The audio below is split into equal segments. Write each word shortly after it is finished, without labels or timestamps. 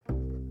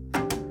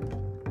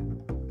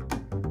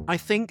I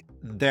think,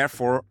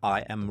 therefore I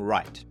am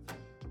right.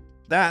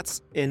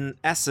 That's, in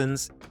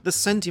essence, the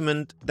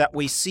sentiment that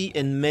we see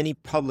in many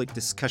public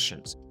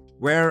discussions,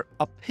 where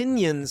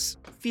opinions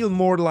feel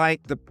more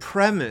like the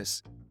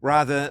premise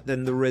rather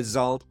than the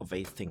result of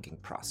a thinking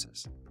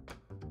process.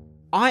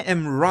 I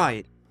am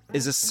right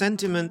is a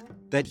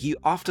sentiment that you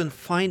often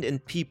find in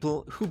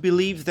people who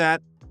believe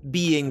that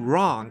being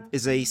wrong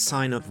is a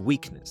sign of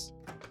weakness.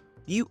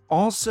 You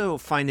also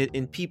find it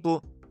in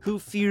people who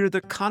fear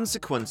the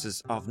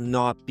consequences of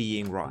not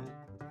being right,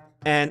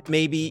 and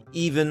maybe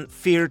even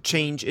fear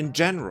change in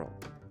general.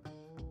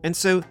 And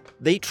so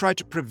they try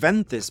to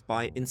prevent this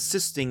by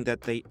insisting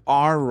that they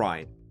are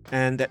right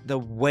and that the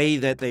way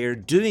that they are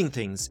doing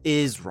things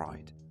is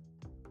right.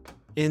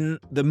 In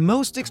the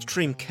most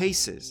extreme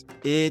cases,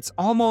 it's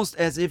almost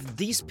as if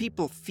these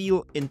people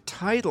feel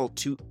entitled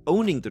to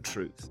owning the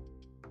truth,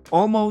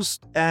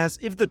 almost as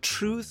if the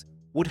truth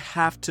would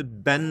have to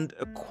bend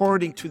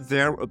according to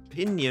their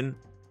opinion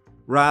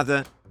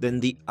rather than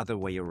the other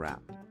way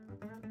around.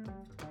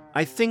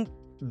 I think,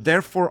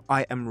 therefore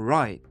I am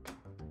right,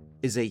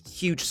 is a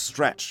huge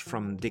stretch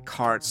from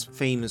Descartes'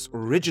 famous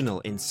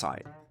original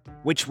insight,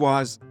 which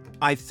was,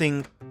 I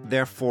think,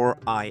 therefore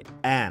I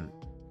am.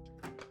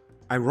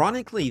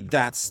 Ironically,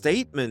 that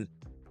statement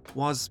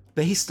was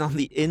based on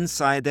the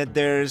insight that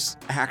there's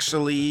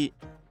actually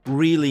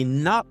really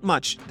not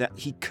much that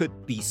he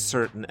could be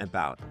certain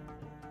about.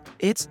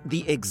 It's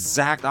the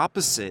exact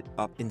opposite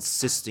of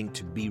insisting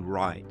to be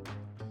right.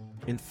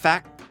 In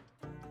fact,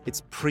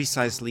 it's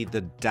precisely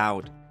the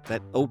doubt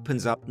that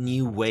opens up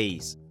new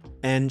ways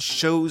and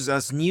shows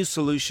us new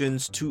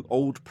solutions to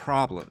old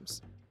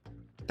problems.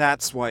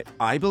 That's why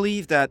I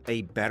believe that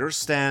a better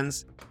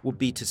stance would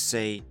be to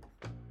say,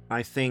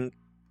 I think,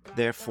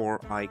 therefore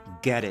I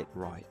get it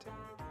right.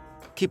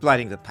 Keep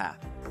lighting the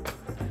path.